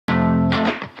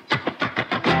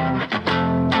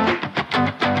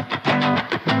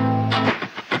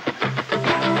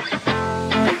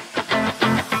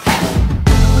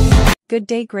Good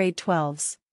day grade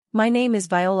 12s. My name is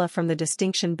Viola from the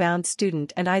Distinction Bound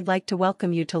Student and I'd like to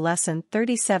welcome you to Lesson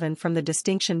 37 from the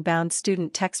Distinction Bound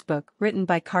Student textbook written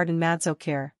by Carden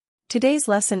Madzokere. Today's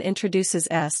lesson introduces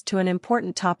us to an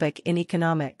important topic in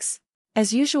economics.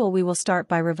 As usual, we will start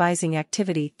by revising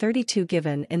activity 32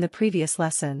 given in the previous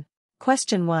lesson.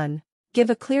 Question 1. Give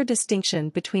a clear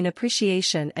distinction between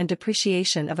appreciation and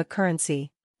depreciation of a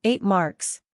currency. 8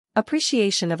 marks.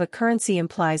 Appreciation of a currency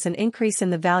implies an increase in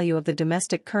the value of the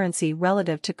domestic currency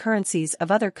relative to currencies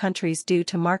of other countries due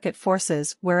to market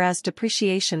forces, whereas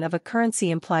depreciation of a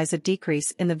currency implies a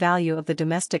decrease in the value of the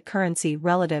domestic currency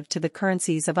relative to the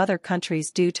currencies of other countries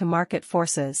due to market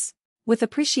forces. With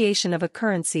appreciation of a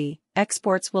currency,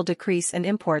 exports will decrease and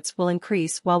imports will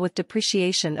increase, while with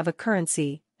depreciation of a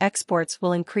currency, exports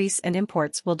will increase and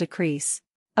imports will decrease.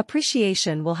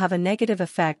 Appreciation will have a negative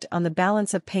effect on the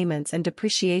balance of payments and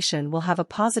depreciation will have a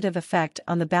positive effect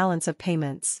on the balance of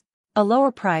payments. A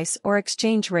lower price or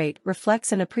exchange rate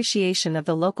reflects an appreciation of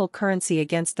the local currency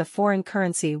against the foreign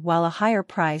currency, while a higher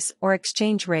price or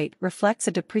exchange rate reflects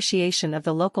a depreciation of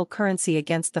the local currency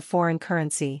against the foreign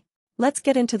currency. Let's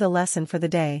get into the lesson for the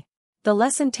day. The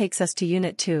lesson takes us to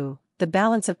Unit 2, the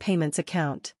Balance of Payments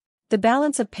account. The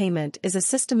balance of payment is a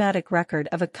systematic record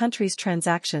of a country's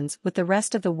transactions with the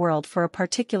rest of the world for a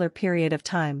particular period of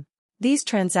time. These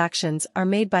transactions are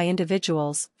made by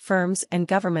individuals, firms, and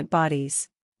government bodies.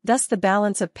 Thus, the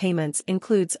balance of payments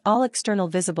includes all external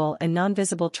visible and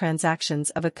non-visible transactions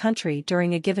of a country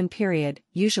during a given period,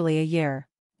 usually a year.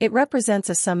 It represents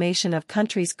a summation of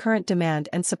country's current demand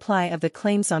and supply of the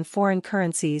claims on foreign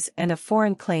currencies and of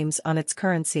foreign claims on its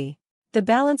currency. The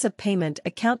balance of payment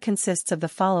account consists of the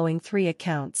following 3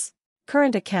 accounts: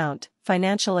 current account,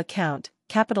 financial account,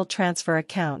 capital transfer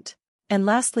account, and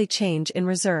lastly change in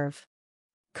reserve.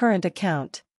 Current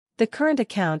account. The current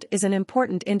account is an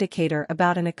important indicator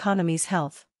about an economy's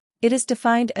health. It is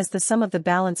defined as the sum of the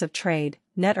balance of trade,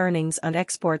 net earnings on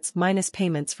exports minus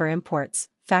payments for imports,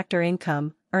 factor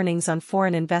income, earnings on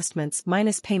foreign investments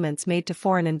minus payments made to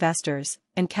foreign investors,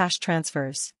 and cash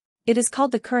transfers. It is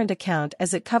called the current account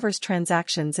as it covers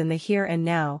transactions in the here and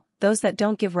now, those that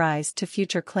don't give rise to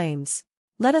future claims.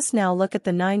 Let us now look at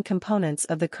the 9 components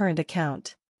of the current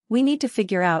account. We need to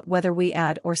figure out whether we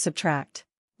add or subtract.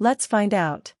 Let's find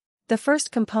out. The first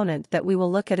component that we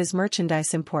will look at is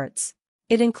merchandise imports.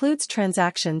 It includes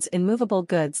transactions in movable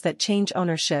goods that change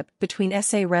ownership between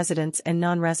SA residents and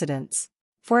non-residents.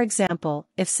 For example,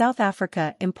 if South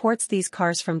Africa imports these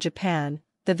cars from Japan,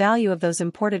 the value of those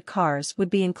imported cars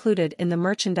would be included in the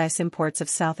merchandise imports of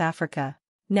South Africa.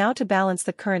 Now, to balance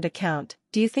the current account,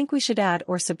 do you think we should add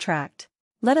or subtract?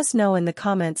 Let us know in the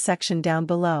comments section down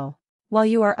below. While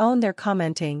you are on there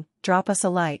commenting, drop us a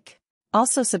like.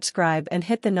 Also subscribe and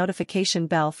hit the notification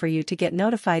bell for you to get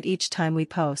notified each time we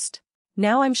post.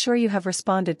 Now I'm sure you have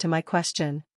responded to my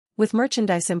question. With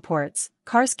merchandise imports,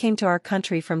 cars came to our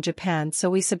country from Japan,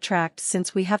 so we subtract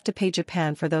since we have to pay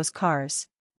Japan for those cars.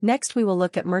 Next, we will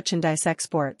look at merchandise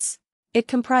exports. It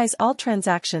comprise all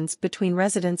transactions between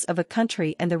residents of a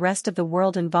country and the rest of the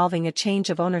world involving a change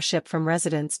of ownership from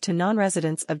residents to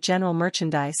non-residents of general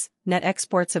merchandise, net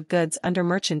exports of goods under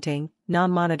merchanting,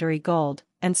 non-monetary gold,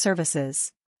 and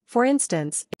services. For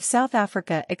instance, if South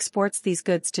Africa exports these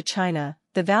goods to China,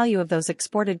 the value of those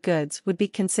exported goods would be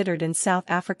considered in South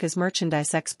Africa's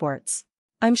merchandise exports.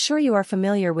 I'm sure you are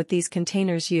familiar with these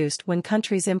containers used when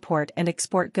countries import and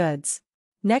export goods.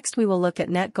 Next, we will look at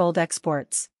net gold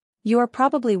exports. You are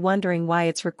probably wondering why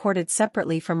it's recorded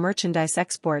separately from merchandise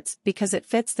exports, because it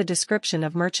fits the description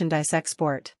of merchandise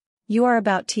export. You are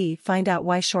about to find out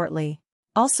why shortly.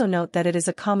 Also note that it is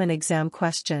a common exam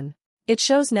question. It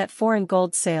shows net foreign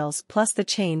gold sales plus the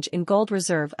change in gold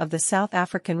reserve of the South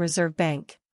African Reserve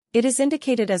Bank. It is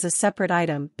indicated as a separate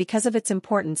item because of its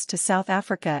importance to South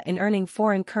Africa in earning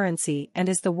foreign currency and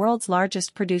is the world's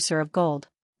largest producer of gold.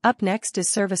 Up next is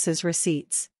services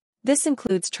receipts. This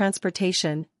includes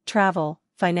transportation, travel,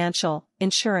 financial,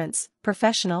 insurance,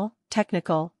 professional,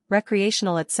 technical,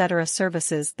 recreational etc.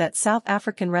 services that South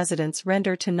African residents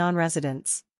render to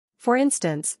non-residents. For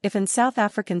instance, if an South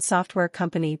African software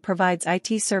company provides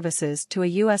IT services to a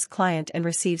US client and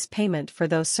receives payment for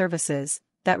those services,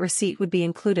 that receipt would be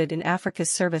included in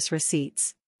Africa's service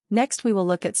receipts. Next, we will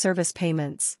look at service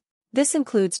payments. This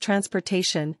includes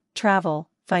transportation, travel,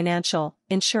 financial,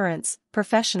 insurance,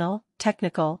 professional,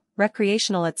 technical,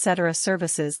 recreational etc.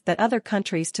 services that other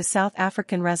countries to South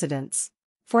African residents.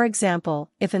 For example,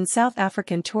 if an South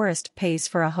African tourist pays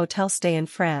for a hotel stay in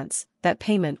France, that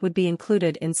payment would be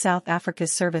included in South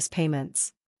Africa's service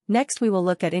payments. Next, we will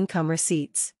look at income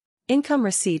receipts. Income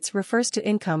receipts refers to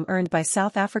income earned by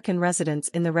South African residents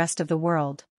in the rest of the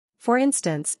world. For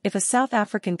instance, if a South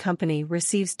African company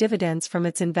receives dividends from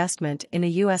its investment in a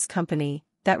U.S. company,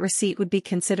 that receipt would be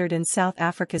considered in South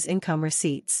Africa's income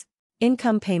receipts.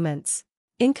 Income payments.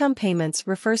 Income payments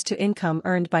refers to income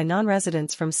earned by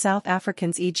non-residents from South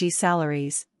Africans, e.g.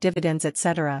 salaries, dividends,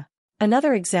 etc.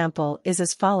 Another example is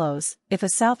as follows: if a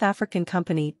South African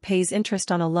company pays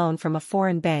interest on a loan from a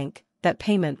foreign bank, that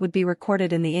payment would be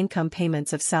recorded in the income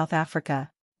payments of South Africa.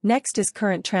 Next is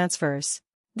current transfers.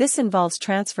 This involves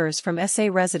transfers from SA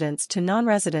residents to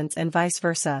non-residents and vice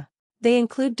versa. They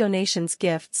include donations,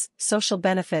 gifts, social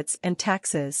benefits, and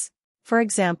taxes. For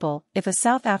example, if a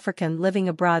South African living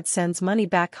abroad sends money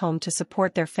back home to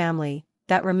support their family,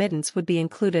 that remittance would be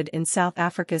included in South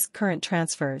Africa's current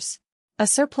transfers. A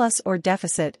surplus or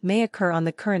deficit may occur on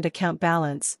the current account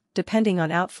balance, depending on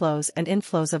outflows and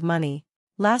inflows of money.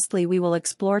 Lastly, we will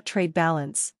explore trade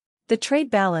balance. The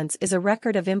trade balance is a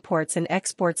record of imports and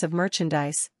exports of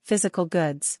merchandise, physical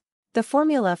goods. The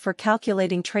formula for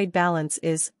calculating trade balance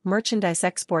is merchandise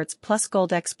exports plus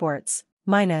gold exports,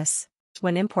 minus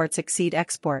when imports exceed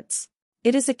exports.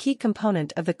 It is a key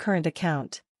component of the current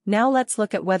account. Now let's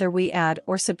look at whether we add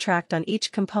or subtract on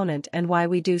each component and why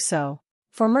we do so.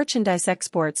 For merchandise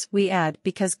exports, we add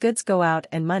because goods go out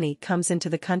and money comes into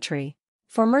the country.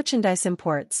 For merchandise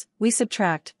imports, we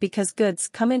subtract because goods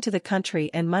come into the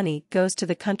country and money goes to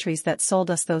the countries that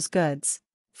sold us those goods.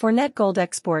 For net gold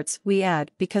exports, we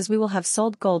add because we will have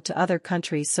sold gold to other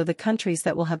countries, so the countries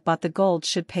that will have bought the gold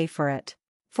should pay for it.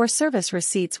 For service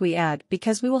receipts, we add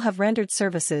because we will have rendered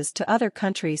services to other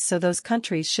countries, so those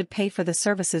countries should pay for the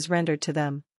services rendered to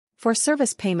them. For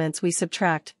service payments, we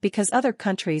subtract because other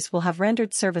countries will have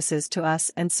rendered services to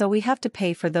us and so we have to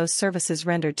pay for those services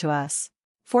rendered to us.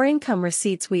 For income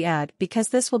receipts, we add because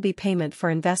this will be payment for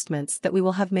investments that we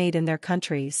will have made in their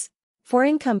countries. For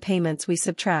income payments, we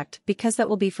subtract because that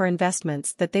will be for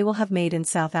investments that they will have made in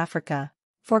South Africa.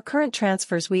 For current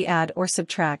transfers, we add or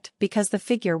subtract because the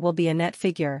figure will be a net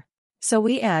figure. So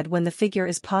we add when the figure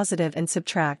is positive and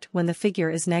subtract when the figure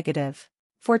is negative.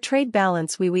 For trade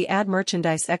balance, we add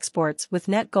merchandise exports with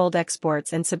net gold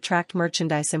exports and subtract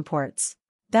merchandise imports.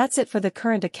 That's it for the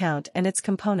current account and its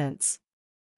components.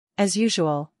 As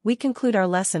usual, we conclude our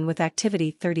lesson with activity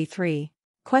 33.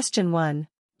 Question 1.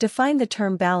 Define the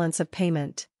term balance of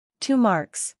payment. 2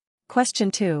 marks. Question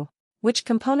 2. Which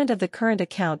component of the current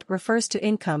account refers to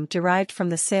income derived from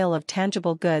the sale of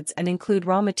tangible goods and include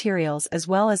raw materials as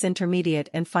well as intermediate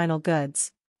and final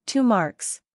goods? 2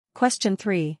 marks. Question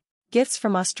 3. Gifts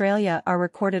from Australia are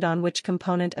recorded on which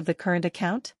component of the current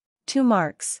account? 2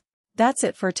 marks. That's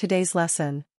it for today's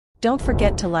lesson. Don't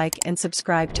forget to like and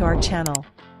subscribe to our channel.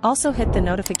 Also hit the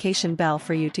notification bell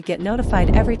for you to get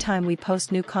notified every time we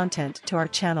post new content to our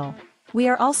channel. We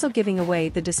are also giving away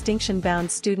the distinction-bound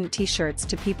student t-shirts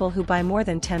to people who buy more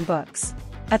than 10 books.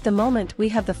 At the moment we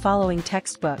have the following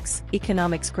textbooks: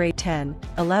 Economics Grade 10,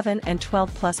 11 and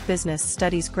 12 plus Business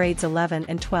Studies Grades 11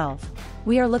 and 12.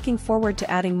 We are looking forward to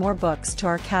adding more books to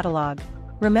our catalog.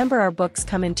 Remember, our books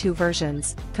come in 2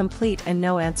 versions, complete and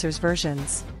no answers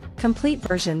versions. Complete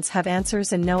versions have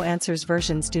answers and no answers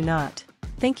versions do not.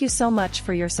 Thank you so much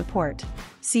for your support.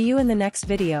 See you in the next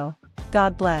video.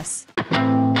 God bless.